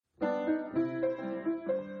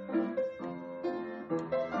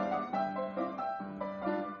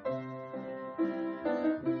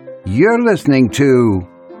You're listening to,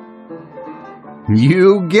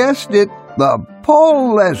 you guessed it, the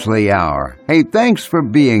Paul Leslie Hour. Hey, thanks for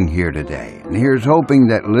being here today. And here's hoping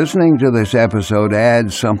that listening to this episode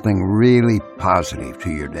adds something really positive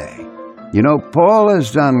to your day. You know, Paul has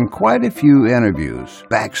done quite a few interviews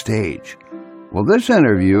backstage. Well, this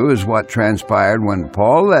interview is what transpired when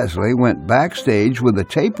Paul Leslie went backstage with a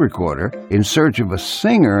tape recorder in search of a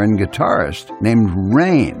singer and guitarist named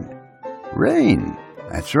Rain. Rain,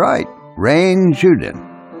 that's right, Rain Jaudon.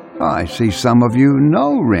 Oh, I see some of you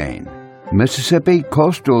know Rain. Mississippi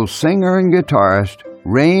coastal singer and guitarist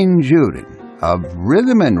Rain Jaudon of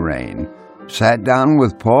Rhythm and Rain sat down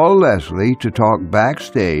with Paul Leslie to talk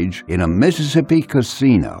backstage in a Mississippi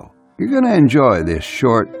casino. You're going to enjoy this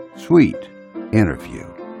short, sweet interview.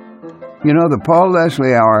 You know, the Paul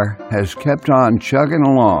Leslie Hour has kept on chugging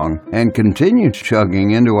along and continues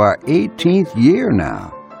chugging into our 18th year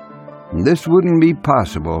now. And this wouldn't be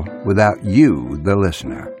possible without you, the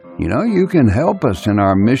listener. You know, you can help us in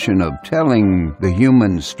our mission of telling the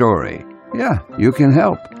human story. Yeah, you can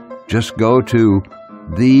help. Just go to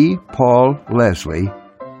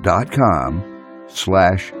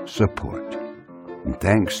thepaulleslie.com/support. And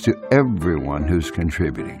thanks to everyone who's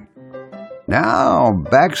contributing. Now,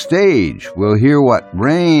 backstage, we'll hear what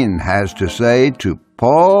Rain has to say to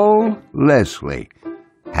Paul Leslie.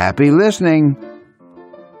 Happy listening.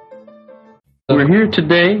 We're here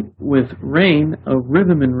today with Rain of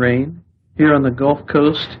Rhythm and Rain here on the Gulf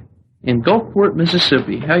Coast in Gulfport,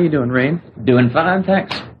 Mississippi. How you doing, Rain? Doing fine,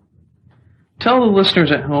 thanks. Tell the listeners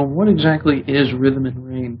at home, what exactly is Rhythm and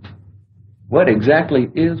Rain? What exactly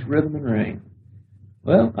is Rhythm and Rain?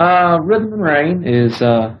 Well, Rhythm and Rain is,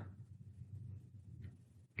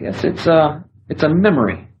 it's a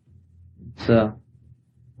memory. It's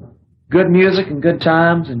good music and good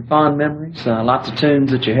times and fond memories. Lots of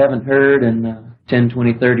tunes that you haven't heard in 10,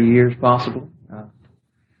 20, 30 years possible.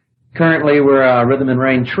 Currently, we're a Rhythm and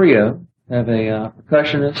Rain trio. I have a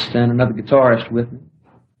percussionist and another guitarist with me.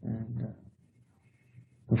 And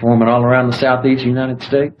performing all around the southeast United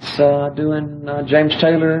States, doing James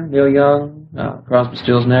Taylor, Neil Young, Crosby,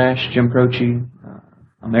 Stills, Nash, Jim Croce,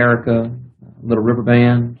 America, Little River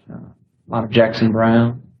Band, a lot of Jackson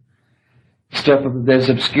Browne. Stuff as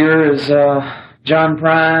obscure as John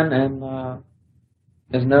Prine and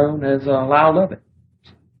as known as Lyle Lovett.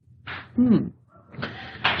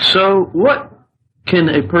 So what can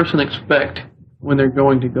a person expect when they're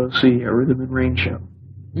going to go see a Rhythm and Rain show?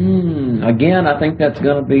 Again, I think that's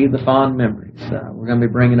going to be the fond memories. We're going to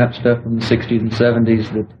be bringing up stuff from the 60s and 70s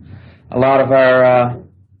that a lot of our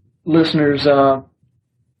listeners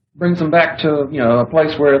brings them back to, you know, a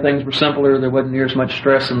place where things were simpler. There wasn't near as much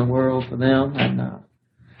stress in the world for them, and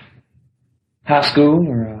high school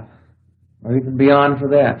or even beyond for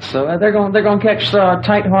that. So they're going to catch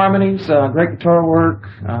tight harmonies, great guitar work,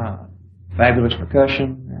 fabulous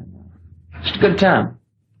percussion, and just a good time.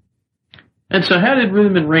 And so, how did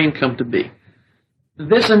Rhythm and Rain come to be?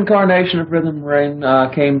 This incarnation of Rhythm and Rain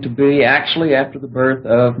came to be actually after the birth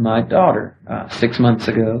of my daughter 6 months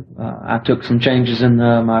ago. I took some changes in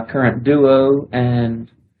my current duo and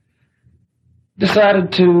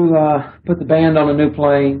decided to put the band on a new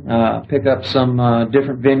plane, pick up some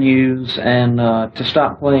different venues, and to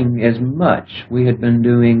stop playing as much. We had been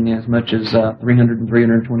doing as much as 300 and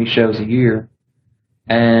 320 shows a year,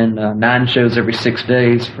 and 9 shows every 6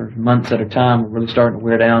 days for months at a time were really starting to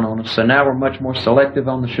wear down on us. So now we're much more selective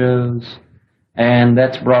on the shows, and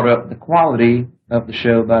that's brought up the quality of the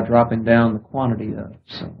show by dropping down the quantity of.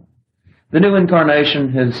 So the new incarnation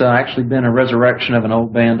has actually been a resurrection of an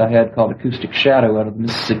old band I had called Acoustic Shadow out of the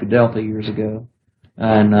Mississippi Delta years ago.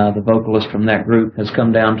 And the vocalist from that group has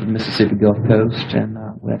come down to the Mississippi Gulf Coast, and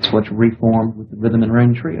that's what's reformed with the Rhythm and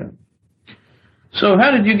Rain trio. So how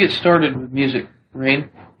did you get started with music, Rain?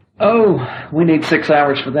 Oh, we need 6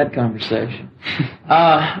 hours for that conversation.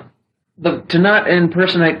 To not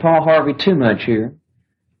impersonate Paul Harvey too much here,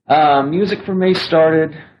 music for me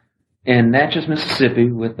started in Natchez,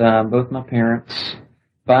 Mississippi with both my parents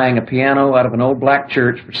buying a piano out of an old black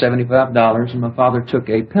church for $75, and my father took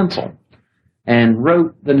a pencil and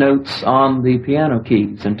wrote the notes on the piano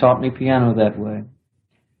keys and taught me piano that way.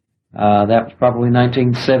 That was probably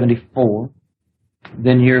 1974.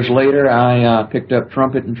 Then years later, I picked up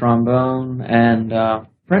trumpet and trombone and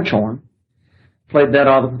French horn. Played that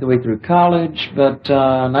all the way through college, but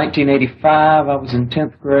 1985, I was in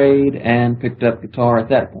 10th grade and picked up guitar at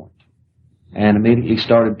that point. And immediately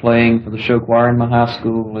started playing for the show choir in my high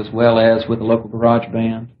school as well as with a local garage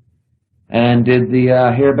band. And did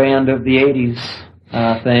the hair band of the 80s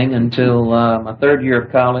thing until my third year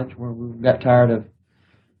of college, where we got tired of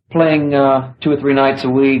playing 2 or 3 nights a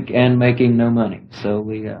week and making no money. So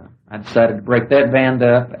I decided to break that band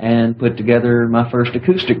up and put together my first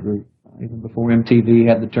acoustic group, even before MTV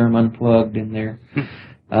had the term unplugged in their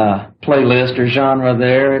playlist or genre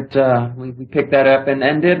there. We picked that up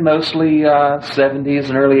and did mostly 70s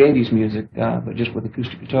and early 80s music, but just with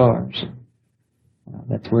acoustic guitars.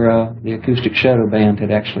 That's where the Acoustic Shadow Band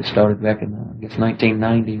had actually started back in, I guess,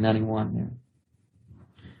 1990, 91 there.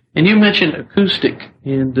 And you mentioned acoustic,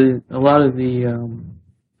 and a lot of the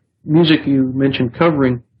music you mentioned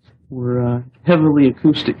covering were heavily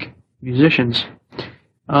acoustic musicians.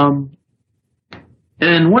 And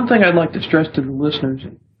one thing I'd like to stress to the listeners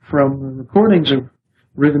from the recordings of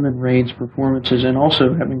Rhythm and Rain's performances, and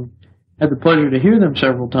also having had the pleasure to hear them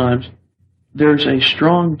several times, there's a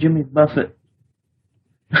strong Jimmy Buffett.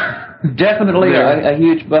 Definitely a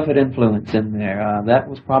huge Buffett influence in there. That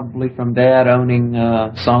was probably from Dad owning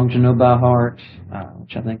Songs You Know by Heart,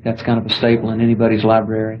 which I think that's kind of a staple in anybody's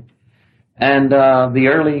library. And the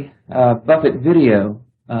early Buffett video,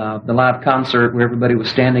 the live concert where everybody was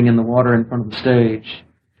standing in the water in front of the stage,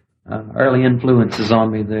 early influences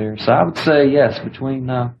on me there. So I would say, yes, between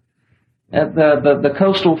the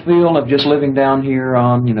coastal feel of just living down here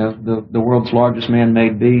on, the world's largest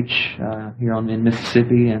man-made beach here in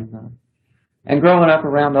Mississippi, and growing up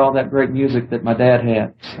around all that great music that my dad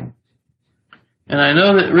had. So. And I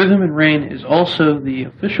know that Rhythm and Rain is also the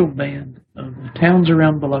official band of the Towns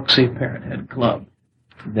Around Biloxi Parrot Head Club.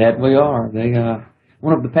 That we are. They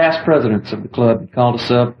one of the past presidents of the club called us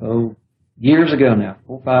up years ago now,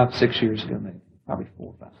 4, 5, 6 years ago maybe, probably 4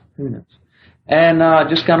 or 5, who knows. And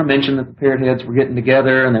just kind of mentioned that the Parrot Heads were getting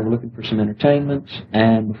together and they were looking for some entertainment.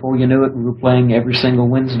 And before you knew it, we were playing every single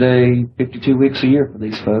Wednesday, 52 weeks a year for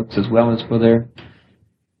these folks, as well as for their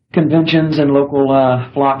conventions and local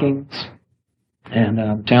flockings. And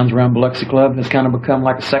the Towns Around Biloxi Club has kind of become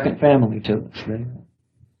like a second family to us. They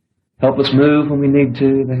help us move when we need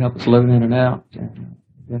to. They help us load in and out, and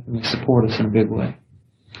definitely support us in a big way.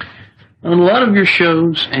 On a lot of your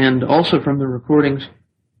shows, and also from the recordings,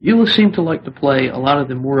 you seem to like to play a lot of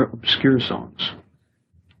the more obscure songs.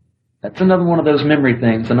 That's another one of those memory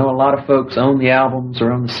things. I know a lot of folks own the albums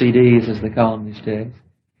or own the CDs, as they call them these days.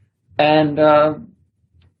 And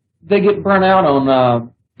they get burnt out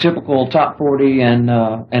on typical top 40 and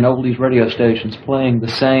oldies radio stations playing the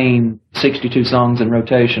same 62 songs in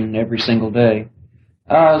rotation every single day.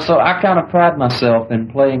 So I kind of pride myself in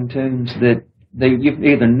playing tunes that you've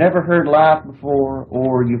either never heard live before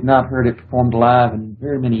or you've not heard it performed live in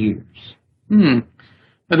very many years.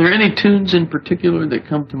 Are there any tunes in particular that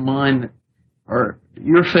come to mind that are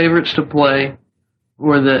your favorites to play,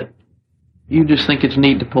 or that you just think it's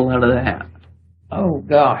neat to pull out of the hat? Oh,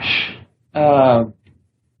 gosh.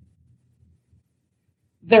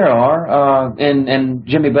 There are. In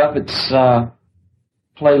Jimmy Buffett's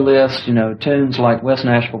playlist, tunes like West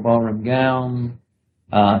Nashville Ballroom Gown.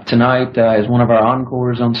 Tonight, as one of our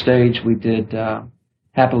encores on stage, we did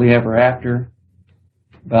Happily Ever After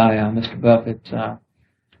by Mr. Buffett. A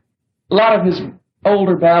lot of his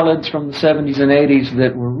older ballads from the 70s and 80s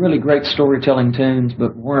that were really great storytelling tunes,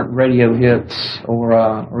 but weren't radio hits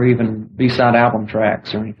or even B-side album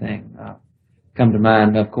tracks or anything, come to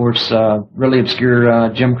mind. Of course, really obscure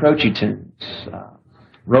Jim Croce tunes,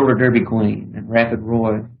 Roller Derby Queen and Rapid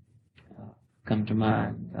Roy come to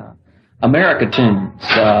mind. America tunes,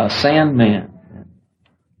 Sandman, and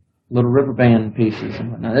Little River Band pieces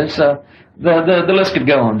and whatnot. There's the list could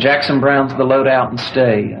go on. Jackson Brown's The Load Out and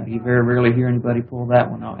Stay. You very rarely hear anybody pull that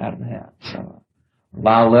one out of the hat. So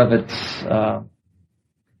Lyle Lovett's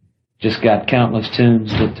just got countless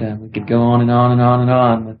tunes that we could go on and on and on and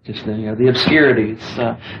on with just the obscurities,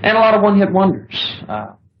 and a lot of one-hit wonders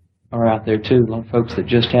are out there too. A lot of folks that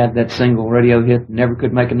just had that single radio hit and never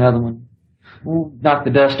could make another one. We'll knock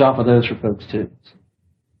the dust off of those for folks, too.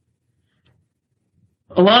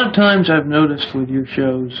 A lot of times I've noticed with your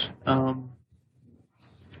shows,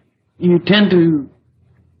 you tend to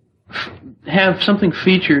have something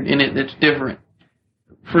featured in it that's different.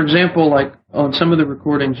 For example, like on some of the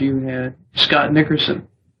recordings you had Scott Nickerson,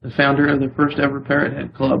 the founder of the first ever Parrot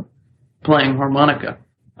Head Club, playing harmonica.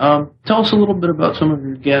 Tell us a little bit about some of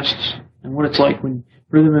your guests and what it's like when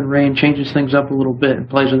Rhythm and Rain changes things up a little bit and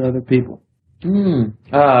plays with other people.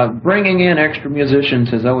 Bringing in extra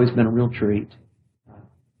musicians has always been a real treat.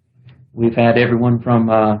 We've had everyone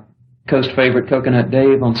from Coast favorite Coconut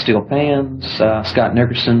Dave on steel pans, Scott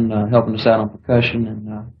Nickerson helping us out on percussion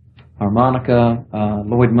and harmonica.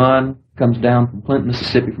 Lloyd Munn comes down from Clinton,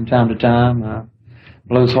 Mississippi from time to time,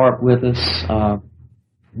 blows harp with us.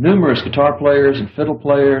 Numerous guitar players and fiddle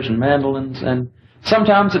players and mandolins, and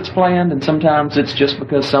sometimes it's planned, and sometimes it's just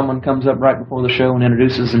because someone comes up right before the show and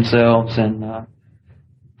introduces themselves and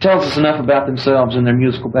tells us enough about themselves and their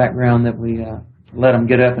musical background that we let them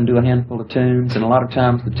get up and do a handful of tunes. And a lot of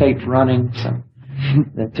times the tape's running, so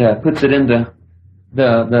that puts it into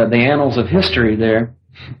the annals of history there.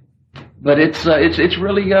 But it's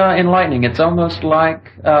really enlightening. It's almost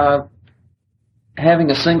like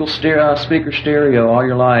having a single speaker stereo all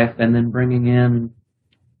your life, and then bringing in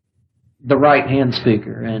the right hand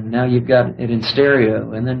speaker, and now you've got it in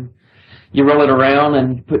stereo, and then you roll it around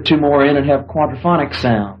and put two more in and have quadraphonic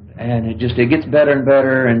sound, and it gets better and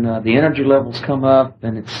better, and the energy levels come up,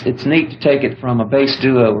 and it's neat to take it from a bass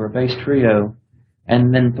duo or a bass trio,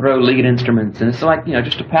 and then throw lead instruments, and it's like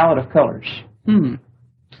just a palette of colors.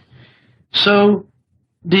 So,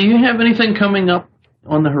 do you have anything coming up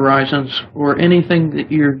on the horizons, or anything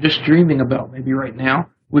that you're just dreaming about, maybe right now,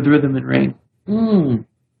 with Rhythm and Rain?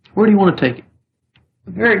 Where do you want to take it?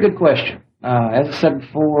 Very good question. As I said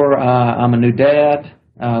before, I'm a new dad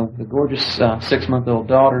with a gorgeous 6-month-old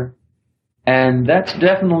daughter, and that's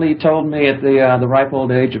definitely told me at the ripe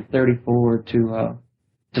old age of 34 to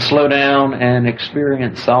slow down and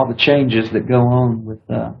experience all the changes that go on with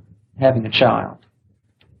having a child.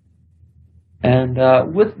 And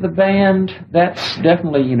with the band, that's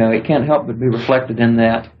definitely, it can't help but be reflected in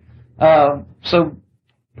that. So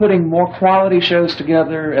putting more quality shows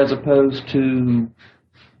together as opposed to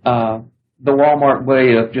the Walmart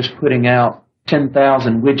way of just putting out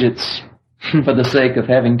 10,000 widgets for the sake of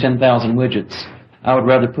having 10,000 widgets. I would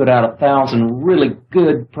rather put out 1,000 really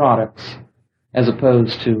good products as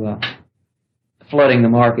opposed to flooding the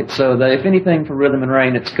market. So that if anything for Rhythm and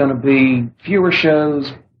Rain, it's going to be fewer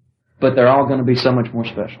shows, but they're all going to be so much more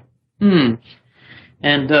special.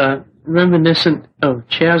 And reminiscent of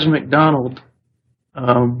Chaz McDonald,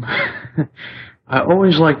 I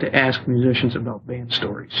always like to ask musicians about band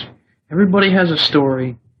stories. Everybody has a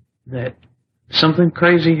story that something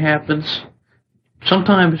crazy happens.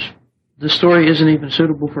 Sometimes the story isn't even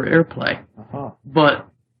suitable for airplay. But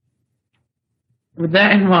with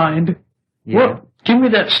that in mind, give me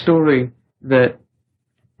that story that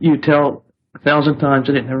you tell 1,000 times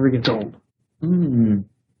and it never gets old.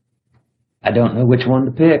 I don't know which one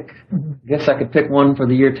to pick. I guess I could pick one for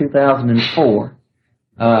the year 2004,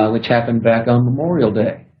 which happened back on Memorial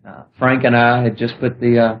Day. Frank and I had just put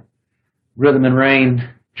the Rhythm and Rain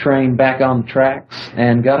train back on the tracks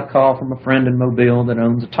and got a call from a friend in Mobile that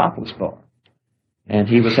owns a topless bar. And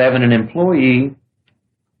he was having an employee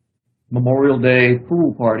Memorial Day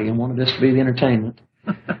pool party and wanted us to be the entertainment.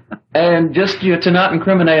 And just to not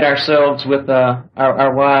incriminate ourselves with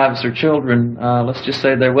our wives or children, let's just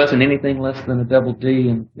say there wasn't anything less than a double D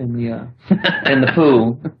in the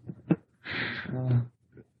pool.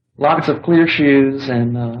 Lots of clear shoes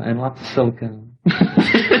and lots of silicone.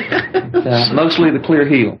 Mostly the clear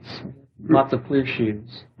heels. Lots of clear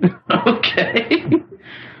shoes. Okay.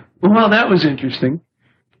 Well, that was interesting.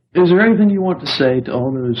 Is there anything you want to say to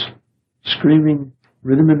all those screaming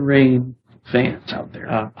Rhythm and Rain fans out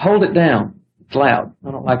there? Hold it down. It's loud.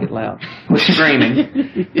 I don't like it loud. With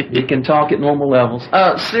screaming. You can talk at normal levels.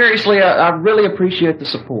 Seriously, I really appreciate the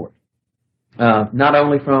support. Not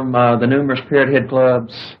only from the numerous Parrot Head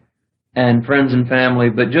clubs and friends and family,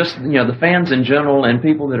 but just the fans in general and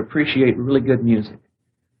people that appreciate really good music.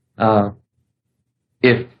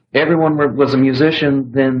 If everyone was a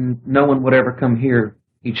musician, then no one would ever come hear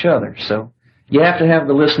each other. So you have to have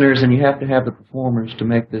the listeners and you have to have the performers to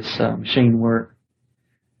make this machine work.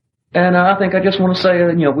 And I think I just want to say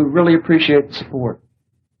that, we really appreciate the support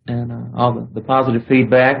and all the positive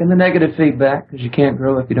feedback and the negative feedback, because you can't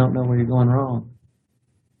grow if you don't know where you're going wrong.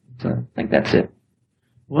 So I think that's it.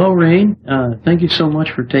 Well, Rain, thank you so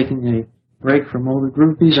much for taking a break from all the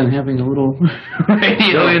groupies and having a little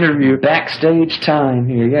radio interview. Backstage time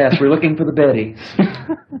here. Yes, we're looking for the Bettys.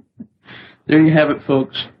 There you have it,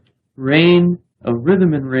 folks. Rain of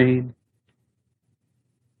Rhythm and Rain.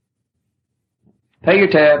 Pay your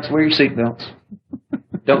tabs, wear your seatbelts.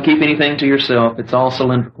 Don't keep anything to yourself. It's all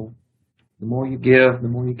cylindrical. The more you give, the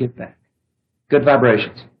more you get back. Good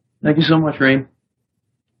vibrations. Thank you so much, Rain.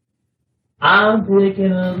 I'm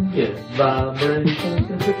picking up good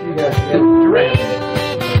vibrations. You guys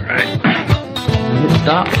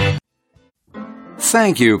Stop.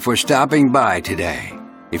 Thank you for stopping by today.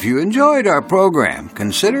 If you enjoyed our program,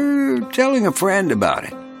 consider telling a friend about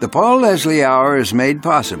it. The Paul Leslie Hour is made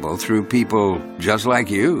possible through people just like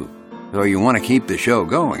you. So you want to keep the show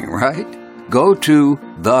going, right? Go to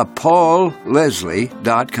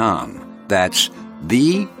thepaulleslie.com. That's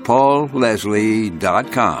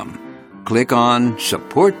thepaulleslie.com. Click on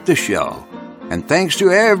Support the Show And thanks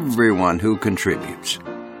to everyone who contributes.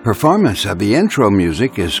 Performance of the intro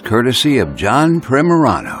music is courtesy of John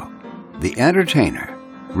Primorano, The Entertainer,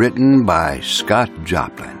 written by Scott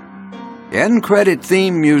Joplin. End credit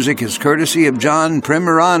theme music is courtesy of John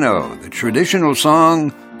Primorano, the traditional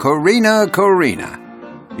song Corina Corina.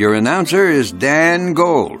 Your announcer is Dan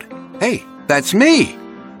Gold. Hey, that's me!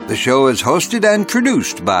 The show is hosted and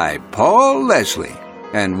produced by Paul Leslie.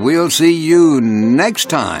 And we'll see you next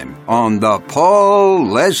time on the Paul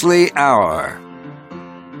Leslie Hour.